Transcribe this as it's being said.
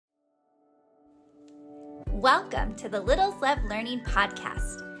Welcome to the Littles Love Learning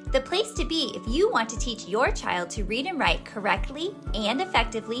Podcast, the place to be if you want to teach your child to read and write correctly and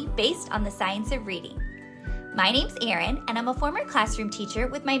effectively based on the science of reading. My name's Erin, and I'm a former classroom teacher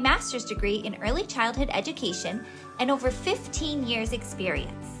with my master's degree in early childhood education and over 15 years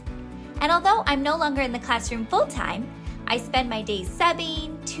experience. And although I'm no longer in the classroom full-time, I spend my days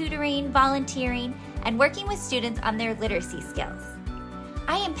subbing, tutoring, volunteering, and working with students on their literacy skills.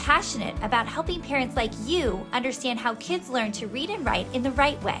 I am passionate about helping parents like you understand how kids learn to read and write in the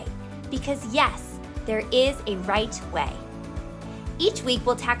right way, because yes, there is a right way. Each week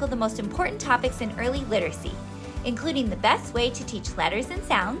we'll tackle the most important topics in early literacy, including the best way to teach letters and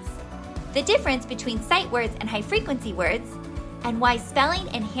sounds, the difference between sight words and high-frequency words, and why spelling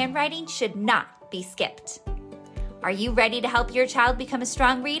and handwriting should not be skipped. Are you ready to help your child become a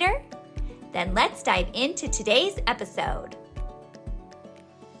strong reader? Then let's dive into today's episode.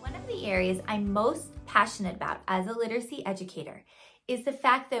 One of the areas I'm most passionate about as a literacy educator is the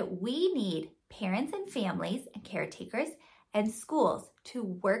fact that we need parents and families and caretakers and schools to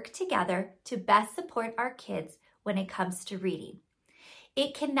work together to best support our kids when it comes to reading.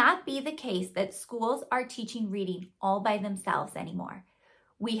 It cannot be the case that schools are teaching reading all by themselves anymore.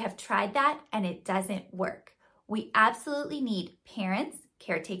 We have tried that and it doesn't work. We absolutely need parents,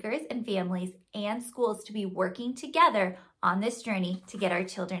 caretakers, and families and schools to be working together on this journey to get our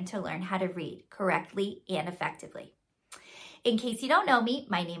children to learn how to read correctly and effectively. In case you don't know me,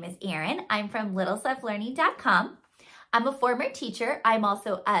 my name is Erin. I'm from littleslovelearning.com. I'm a former teacher. I'm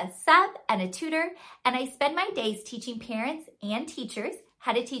also a sub and a tutor, and I spend my days teaching parents and teachers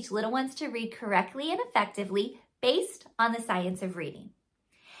how to teach little ones to read correctly and effectively based on the science of reading.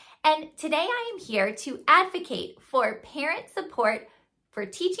 And today I am here to advocate for parent support for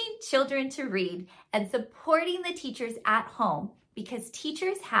teaching children to read and supporting the teachers at home because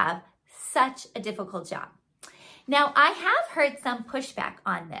teachers have such a difficult job. Now, I have heard some pushback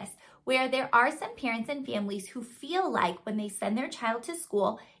on this, where there are some parents and families who feel like when they send their child to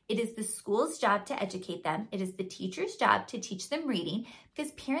school, it is the school's job to educate them. It is the teacher's job to teach them reading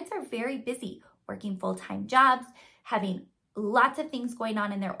because parents are very busy working full-time jobs, having lots of things going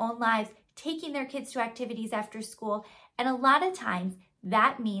on in their own lives, taking their kids to activities after school. And a lot of times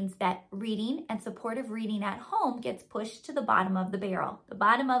that means that reading and supportive reading at home gets pushed to the bottom of the barrel, the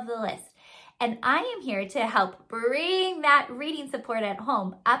bottom of the list. And I am here to help bring that reading support at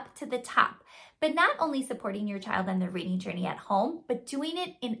home up to the top, but not only supporting your child on the reading journey at home, but doing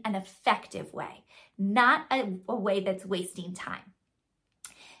it in an effective way, not a way that's wasting time.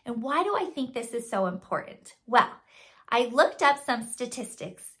 And why do I think this is so important? Well, I looked up some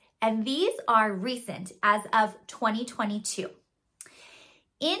statistics, and these are recent as of 2022.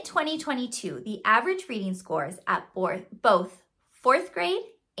 In 2022, the average reading scores at both fourth grade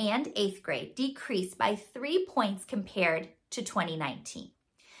and eighth grade decreased by 3 points compared to 2019.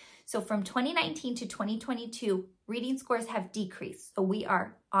 So from 2019 to 2022, reading scores have decreased. So we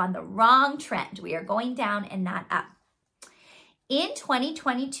are on the wrong trend. We are going down and not up. In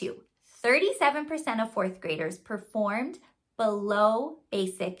 2022, 37% of fourth graders performed below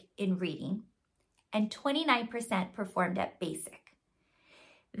basic in reading, and 29% performed at basic.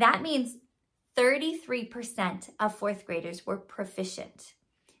 That means 33% of fourth graders were proficient.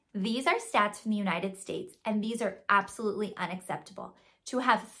 These are stats from the United States, and these are absolutely unacceptable. To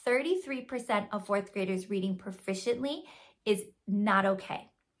have 33% of fourth graders reading proficiently is not okay,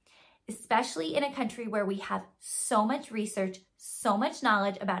 especially in a country where we have so much research, so much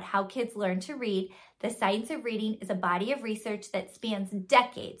knowledge about how kids learn to read. The science of reading is a body of research that spans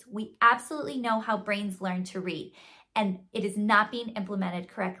decades. We absolutely know how brains learn to read, and it is not being implemented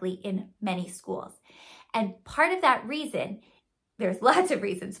correctly in many schools. And part of that reason, there's lots of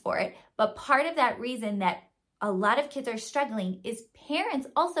reasons for it, but part of that reason that a lot of kids are struggling is parents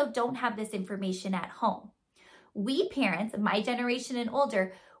also don't have this information at home. We parents, my generation and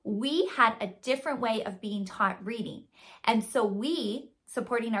older, we had a different way of being taught reading. And so we,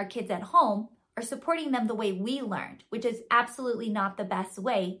 supporting our kids at home, are supporting them the way we learned, which is absolutely not the best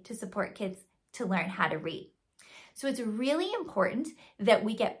way to support kids to learn how to read. So it's really important that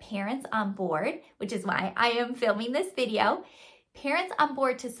we get parents on board, which is why I am filming this video, parents on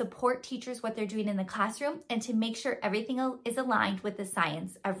board to support teachers what they're doing in the classroom and to make sure everything is aligned with the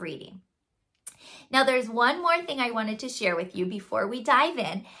science of reading. Now, there's one more thing I wanted to share with you before we dive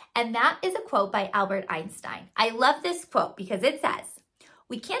in, and that is a quote by Albert Einstein. I love this quote because it says,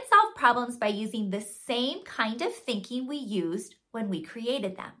 "We can't solve problems by using the same kind of thinking we used when we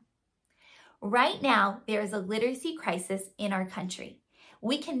created them." Right now, there is a literacy crisis in our country.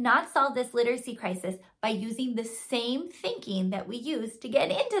 We cannot solve this literacy crisis by using the same thinking that we used to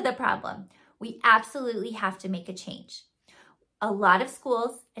get into the problem. we absolutely have to make a change. A lot of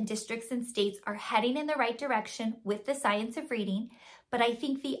schools and districts and states are heading in the right direction with the science of reading, but I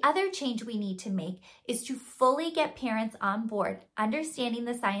think the other change we need to make is to fully get parents on board, understanding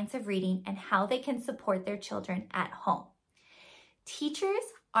the science of reading and how they can support their children at home. Teachers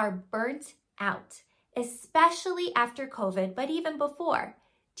are burnt out, especially after COVID, but even before.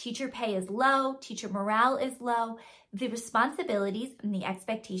 Teacher pay is low, teacher morale is low, the responsibilities and the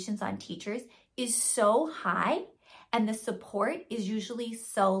expectations on teachers is so high, and the support is usually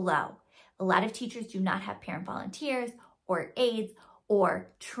so low. A lot of teachers do not have parent volunteers or aides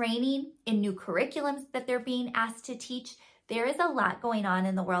or training in new curriculums that they're being asked to teach. There is a lot going on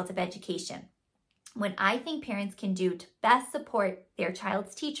in the world of education. What I think parents can do to best support their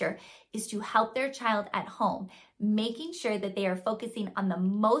child's teacher is to help their child at home, making sure that they are focusing on the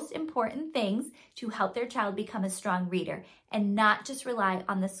most important things to help their child become a strong reader and not just rely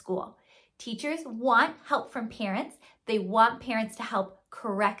on the school. Teachers want help from parents. They want parents to help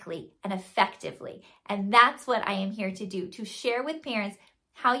correctly and effectively. And that's what I am here to do, to share with parents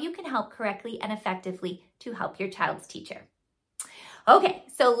how you can help correctly and effectively to help your child's teacher. Okay,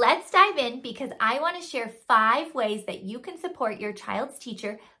 so let's dive in because I want to share 5 ways that you can support your child's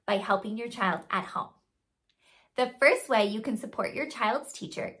teacher by helping your child at home. The first way you can support your child's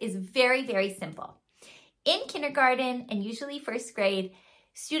teacher is very, very simple. In kindergarten and usually first grade,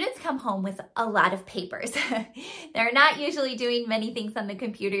 students come home with a lot of papers. They're not usually doing many things on the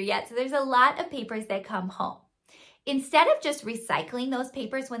computer yet, so there's a lot of papers that come home. Instead of just recycling those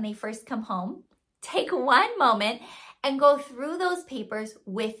papers when they first come home, take one moment and go through those papers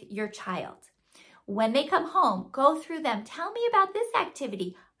with your child. When they come home, go through them. Tell me about this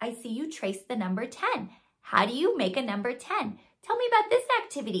activity. I see you trace the number 10. How do you make a number 10? Tell me about this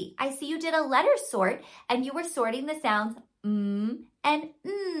activity. I see you did a letter sort and you were sorting the sounds and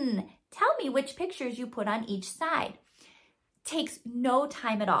n. Tell me which pictures you put on each side. Takes no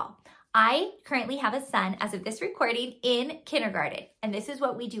time at all. I currently have a son, as of this recording, in kindergarten, and this is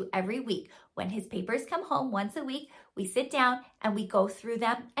what we do every week. When his papers come home once a week, we sit down and we go through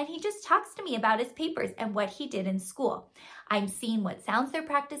them, and he just talks to me about his papers and what he did in school. I'm seeing what sounds they're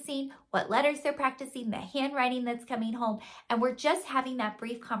practicing, what letters they're practicing, the handwriting that's coming home, and we're just having that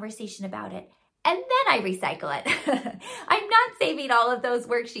brief conversation about it. And then I recycle it. I'm not saving all of those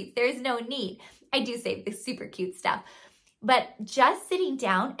worksheets. There's no need. I do save the super cute stuff. But just sitting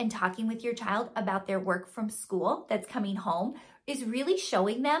down and talking with your child about their work from school that's coming home is really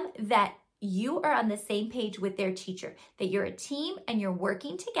showing them that you are on the same page with their teacher, that you're a team and you're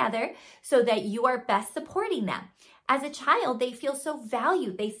working together so that you are best supporting them. As a child, they feel so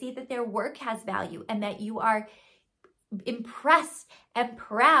valued. They see that their work has value and that you are impressed and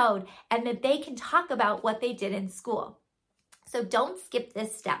proud and that they can talk about what they did in school. So don't skip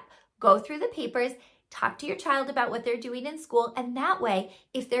this step. Go through the papers, talk to your child about what they're doing in school, and that way,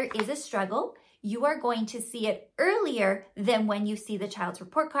 if there is a struggle, you are going to see it earlier than when you see the child's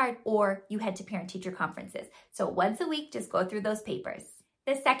report card or you head to parent-teacher conferences. So once a week, just go through those papers.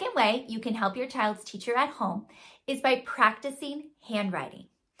 The second way you can help your child's teacher at home is by practicing handwriting.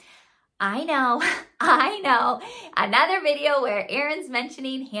 I know, another video where Erin's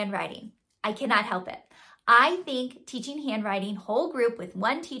mentioning handwriting. I cannot help it. I think teaching handwriting whole group with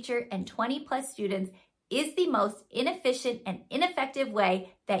one teacher and 20 plus students is the most inefficient and ineffective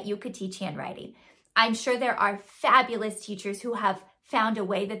way that you could teach handwriting. I'm sure there are fabulous teachers who have found a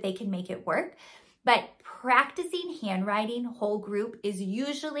way that they can make it work, but practicing handwriting whole group is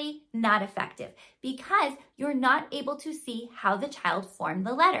usually not effective because you're not able to see how the child formed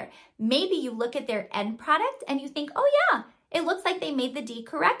the letter. Maybe you look at their end product and you think, oh yeah, it looks like they made the D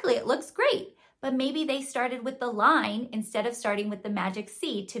correctly. It looks great. But maybe they started with the line instead of starting with the magic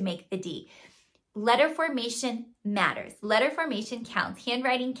C to make the D. Letter formation matters. Letter formation counts.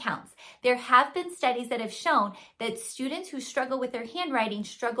 Handwriting counts. There have been studies that have shown that students who struggle with their handwriting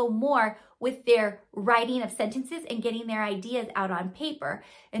struggle more with their writing of sentences and getting their ideas out on paper.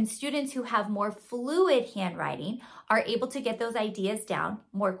 And students who have more fluid handwriting are able to get those ideas down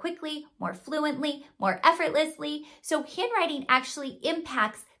more quickly, more fluently, more effortlessly. So handwriting actually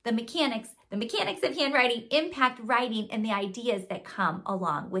impacts the mechanics. The mechanics of handwriting impact writing and the ideas that come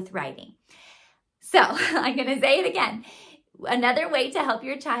along with writing. So I'm going to say it again. Another way to help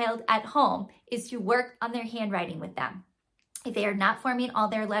your child at home is to work on their handwriting with them. If they are not forming all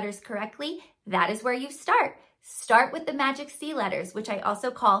their letters correctly, that is where you start. Start with the magic C letters, which I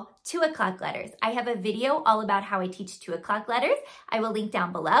also call 2 o'clock letters. I have a video all about how I teach 2 o'clock letters. I will link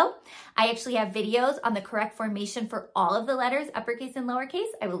down below. I actually have videos on the correct formation for all of the letters, uppercase and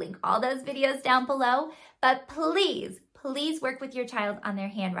lowercase. I will link all those videos down below. But please please work with your child on their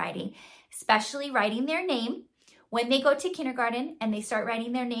handwriting, especially writing their name. When they go to kindergarten and they start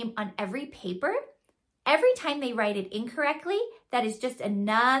writing their name on every paper, every time they write it incorrectly, that is just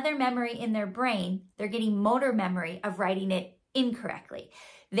another memory in their brain. They're getting motor memory of writing it incorrectly.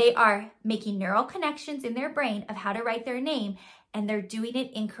 They are making neural connections in their brain of how to write their name, and they're doing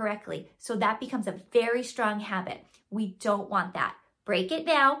it incorrectly. So that becomes a very strong habit. We don't want that. Break it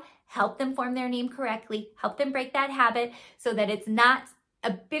now, help them form their name correctly, help them break that habit so that it's not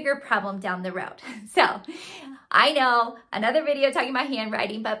a bigger problem down the road. So I know another video talking about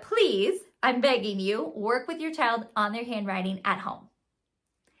handwriting, but please, I'm begging you, work with your child on their handwriting at home.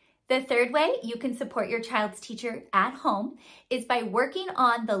 The third way you can support your child's teacher at home is by working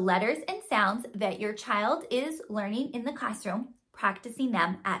on the letters and sounds that your child is learning in the classroom, practicing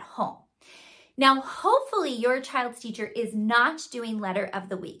them at home. Now, hopefully your child's teacher is not doing letter of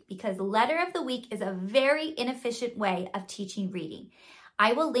the week, because letter of the week is a very inefficient way of teaching reading.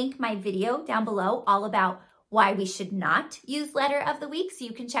 I will link my video down below all about why we should not use letter of the week, so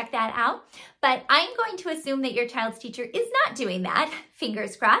you can check that out. But I'm going to assume that your child's teacher is not doing that,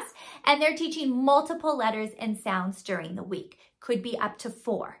 fingers crossed, and they're teaching multiple letters and sounds during the week. Could be up to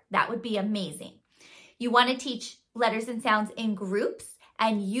 4. That would be amazing. You want to teach letters and sounds in groups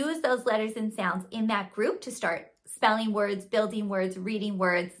and use those letters and sounds in that group to start spelling words, building words, reading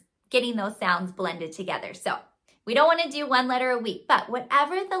words, getting those sounds blended together. So we don't want to do 1 letter a week, but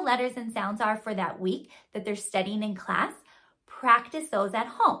whatever the letters and sounds are for that week that they're studying in class, practice those at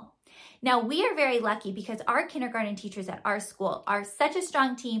home. Now, we are very lucky because our kindergarten teachers at our school are such a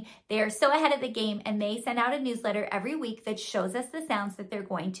strong team. They are so ahead of the game, and they send out a newsletter every week that shows us the sounds that they're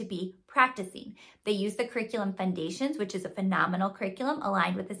going to be practicing. They use the Curriculum Foundations, which is a phenomenal curriculum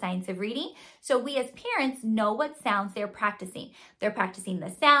aligned with the science of reading. So we as parents know what sounds they're practicing. They're practicing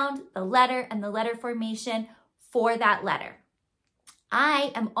the sound, the letter, and the letter formation for that letter.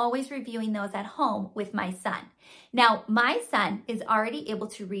 I am always reviewing those at home with my son. Now, my son is already able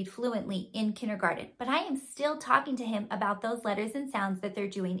to read fluently in kindergarten, but I am still talking to him about those letters and sounds that they're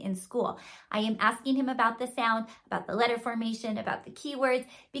doing in school. I am asking him about the sound, about the letter formation, about the keywords,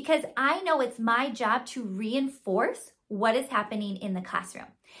 because I know it's my job to reinforce what is happening in the classroom.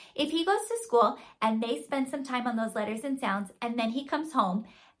 If he goes to school and they spend some time on those letters and sounds, and then he comes home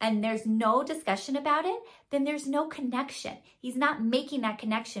and there's no discussion about it, then there's no connection. He's not making that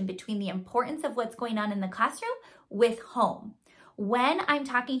connection between the importance of what's going on in the classroom with home. When I'm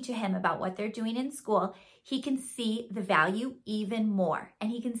talking to him about what they're doing in school, he can see the value even more,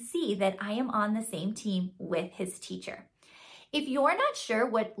 and he can see that I am on the same team with his teacher. If you're not sure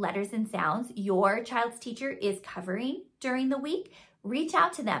what letters and sounds your child's teacher is covering during the week, reach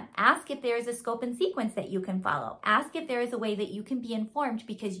out to them. Ask if there is a scope and sequence that you can follow. Ask if there is a way that you can be informed,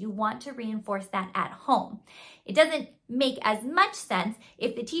 because you want to reinforce that at home. It doesn't make as much sense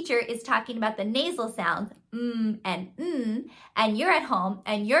if the teacher is talking about the nasal sounds, and you're at home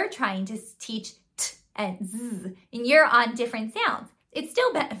and you're trying to teach t and z, and you're on different sounds. It's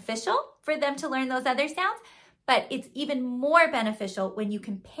still beneficial for them to learn those other sounds, but it's even more beneficial when you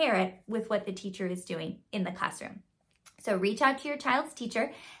compare it with what the teacher is doing in the classroom. So reach out to your child's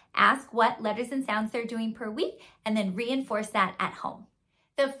teacher, ask what letters and sounds they're doing per week, and then reinforce that at home.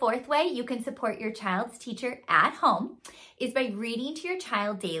 The fourth way you can support your child's teacher at home is by reading to your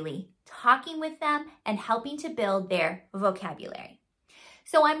child daily, talking with them, and helping to build their vocabulary.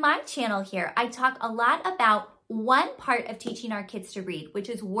 So on my channel here, I talk a lot about one part of teaching our kids to read, which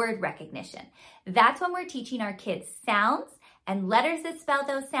is word recognition. That's when we're teaching our kids sounds and letters that spell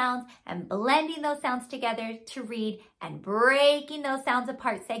those sounds, and blending those sounds together to read, and breaking those sounds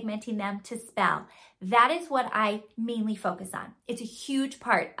apart, segmenting them to spell. That is what I mainly focus on. It's a huge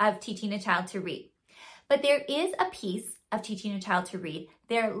part of teaching a child to read. But there is a piece of teaching a child to read,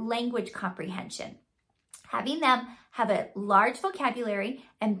 their language comprehension. Having them have a large vocabulary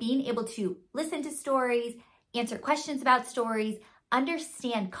and being able to listen to stories, answer questions about stories,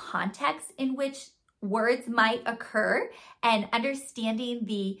 understand context in which words might occur, and understanding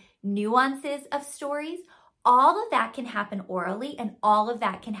the nuances of stories, all of that can happen orally, and all of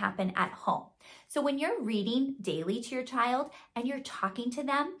that can happen at home. So when you're reading daily to your child and you're talking to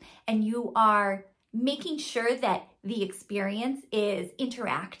them and you are making sure that the experience is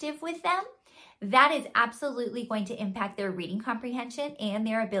interactive with them, that is absolutely going to impact their reading comprehension and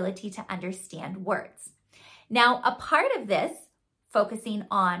their ability to understand words. Now, a part of this, focusing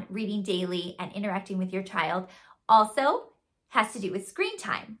on reading daily and interacting with your child, also has to do with screen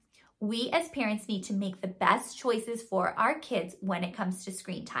time. We as parents need to make the best choices for our kids when it comes to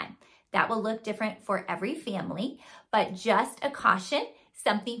screen time. That will look different for every family, but just a caution,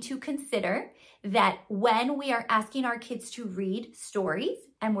 something to consider, that when we are asking our kids to read stories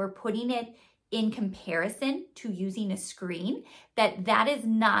and we're putting it in comparison to using a screen, that is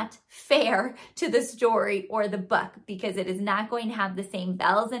not fair to the story or the book, because it is not going to have the same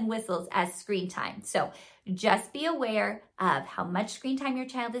bells and whistles as screen time. So just be aware of how much screen time your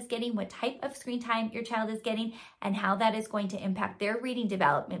child is getting, what type of screen time your child is getting, and how that is going to impact their reading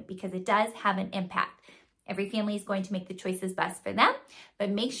development, because it does have an impact. Every family is going to make the choices best for them, but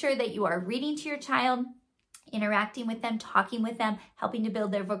make sure that you are reading to your child, interacting with them, talking with them, helping to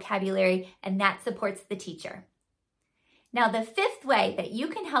build their vocabulary, and that supports the teacher. Now, the fifth way that you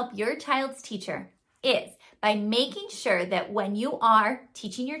can help your child's teacher is by making sure that when you are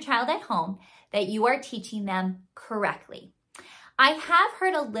teaching your child at home, that you are teaching them correctly. I have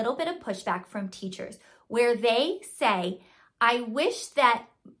heard a little bit of pushback from teachers where they say, I wish that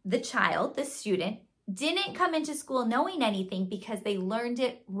the child, the student, didn't come into school knowing anything because they learned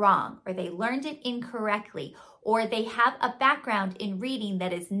it wrong, or they learned it incorrectly, or they have a background in reading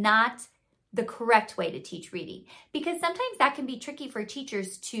that is not the correct way to teach reading. Because sometimes that can be tricky for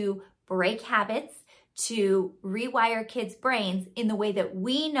teachers to break habits, to rewire kids' brains in the way that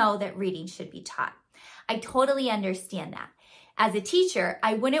we know that reading should be taught. I totally understand that. As a teacher,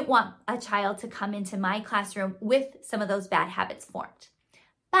 I wouldn't want a child to come into my classroom with some of those bad habits formed.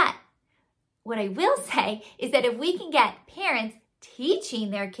 But what I will say is that if we can get parents teaching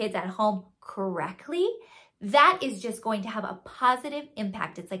their kids at home correctly, that is just going to have a positive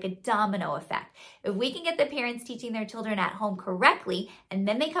impact. It's like a domino effect. If we can get the parents teaching their children at home correctly, and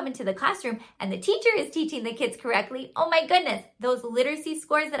then they come into the classroom and the teacher is teaching the kids correctly, oh my goodness, those literacy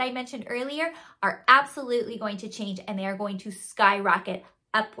scores that I mentioned earlier are absolutely going to change, and they are going to skyrocket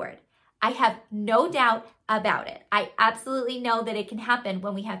upward. I have no doubt about it. I absolutely know that it can happen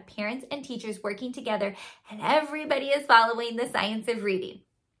when we have parents and teachers working together and everybody is following the science of reading.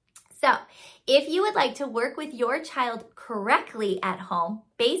 So if you would like to work with your child correctly at home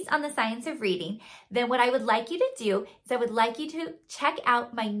based on the science of reading, then what I would like you to do is I would like you to check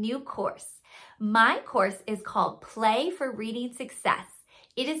out my new course. My course is called Play for Reading Success.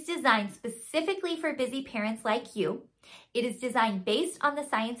 It is designed specifically for busy parents like you. It is designed based on the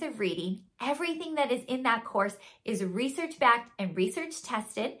science of reading. Everything that is in that course is research-backed and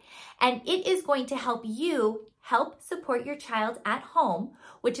research-tested, and it is going to help you help support your child at home,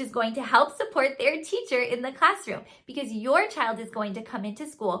 which is going to help support their teacher in the classroom, because your child is going to come into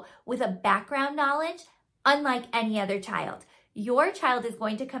school with a background knowledge unlike any other child. Your child is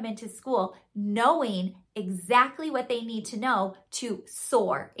going to come into school knowing exactly what they need to know to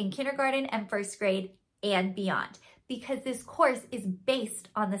soar in kindergarten and first grade and beyond, because this course is based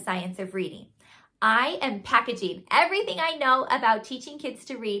on the science of reading. I am packaging everything I know about teaching kids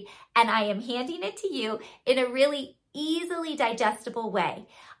to read, and I am handing it to you in a really easily digestible way.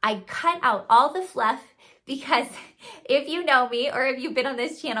 I cut out all the fluff, because if you know me or if you've been on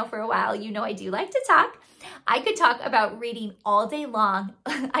this channel for a while, you know I do like to talk. I could talk about reading all day long.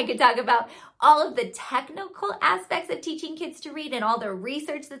 I could talk about all of the technical aspects of teaching kids to read and all the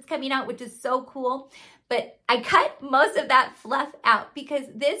research that's coming out, which is so cool. But I cut most of that fluff out because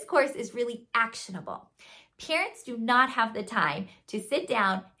this course is really actionable. Parents do not have the time to sit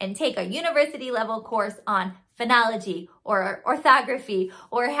down and take a university level course on phonology or orthography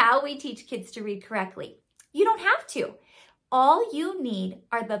or how we teach kids to read correctly. You don't have to. All you need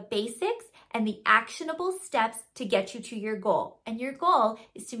are the basics and the actionable steps to get you to your goal. And your goal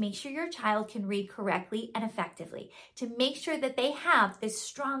is to make sure your child can read correctly and effectively, to make sure that they have this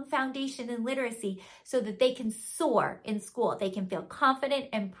strong foundation in literacy so that they can soar in school. They can feel confident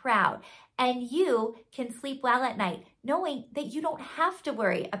and proud. And you can sleep well at night knowing that you don't have to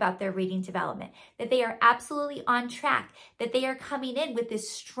worry about their reading development, that they are absolutely on track, that they are coming in with this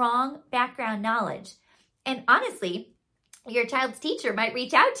strong background knowledge. And honestly, your child's teacher might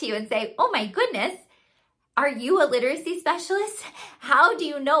reach out to you and say, oh my goodness, are you a literacy specialist? How do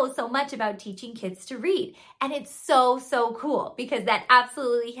you know so much about teaching kids to read? And it's so, so cool, because that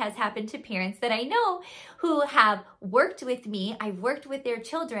absolutely has happened to parents that I know who have worked with me. I've worked with their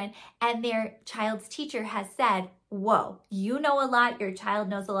children, and their child's teacher has said, whoa, you know a lot, your child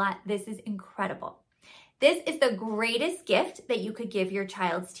knows a lot. This is incredible. This is the greatest gift that you could give your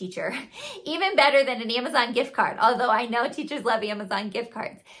child's teacher, even better than an Amazon gift card, although I know teachers love Amazon gift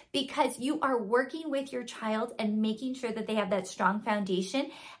cards, because you are working with your child and making sure that they have that strong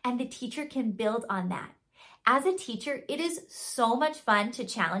foundation, and the teacher can build on that. As a teacher, it is so much fun to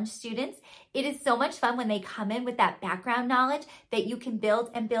challenge students. It is so much fun when they come in with that background knowledge that you can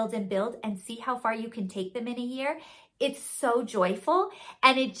build and build and build and see how far you can take them in a year. It's so joyful,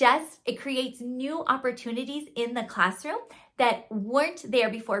 and it creates new opportunities in the classroom that weren't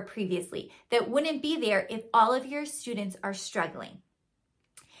there before previously, that wouldn't be there if all of your students are struggling.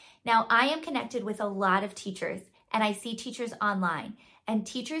 Now, I am connected with a lot of teachers, and I see teachers online, and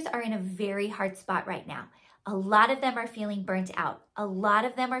teachers are in a very hard spot right now. A lot of them are feeling burnt out. A lot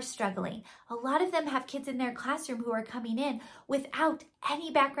of them are struggling. A lot of them have kids in their classroom who are coming in without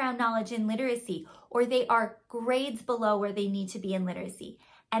any background knowledge in literacy, or they are grades below where they need to be in literacy.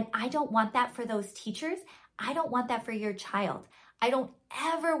 And I don't want that for those teachers. I don't want that for your child. I don't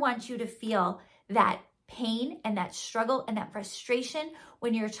ever want you to feel that pain and that struggle and that frustration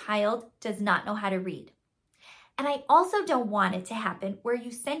when your child does not know how to read. And I also don't want it to happen where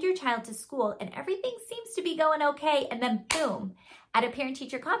you send your child to school and everything seems to be going okay, and then boom, at a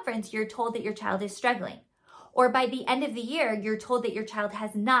parent-teacher conference, you're told that your child is struggling. Or by the end of the year, you're told that your child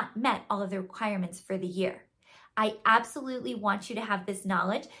has not met all of the requirements for the year. I absolutely want you to have this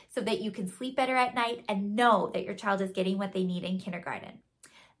knowledge so that you can sleep better at night and know that your child is getting what they need in kindergarten.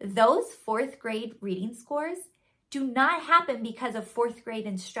 Those 4th grade reading scores do not happen because of 4th grade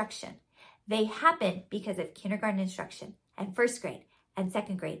instruction. They happen because of kindergarten instruction and 1st grade and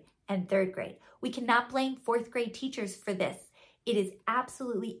 2nd grade and 3rd grade. We cannot blame 4th grade teachers for this. It is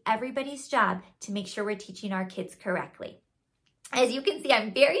absolutely everybody's job to make sure we're teaching our kids correctly. As you can see,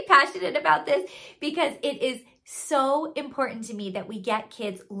 I'm very passionate about this because it is so important to me that we get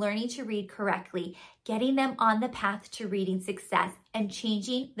kids learning to read correctly, getting them on the path to reading success, and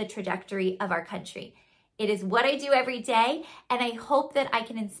changing the trajectory of our country. It is what I do every day, and I hope that I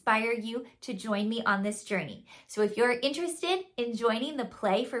can inspire you to join me on this journey. So if you're interested in joining the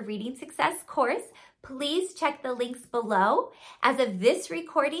Play for Reading Success course, please check the links below. As of this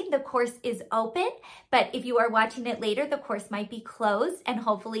recording, the course is open, but if you are watching it later, the course might be closed and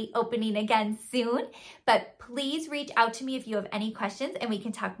hopefully opening again soon. But please reach out to me if you have any questions and we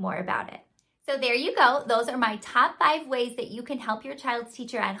can talk more about it. So there you go. Those are my top 5 ways that you can help your child's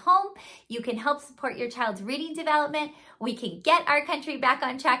teacher at home. You can help support your child's reading development. We can get our country back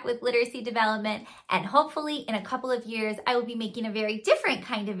on track with literacy development. And hopefully in a couple of years, I will be making a very different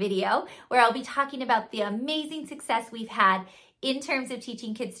kind of video where I'll be talking about the amazing success we've had in terms of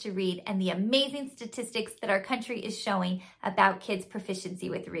teaching kids to read and the amazing statistics that our country is showing about kids' proficiency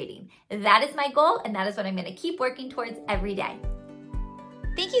with reading. That is my goal, and that is what I'm going to keep working towards every day.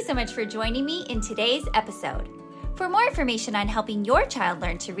 Thank you so much for joining me in today's episode. For more information on helping your child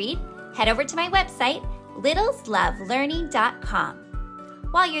learn to read, head over to my website, littleslovelearning.com.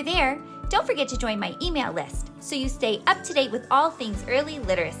 While you're there, don't forget to join my email list so you stay up to date with all things early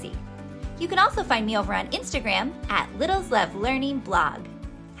literacy. You can also find me over on Instagram at Littles Love Learning Blog.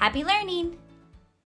 Happy learning!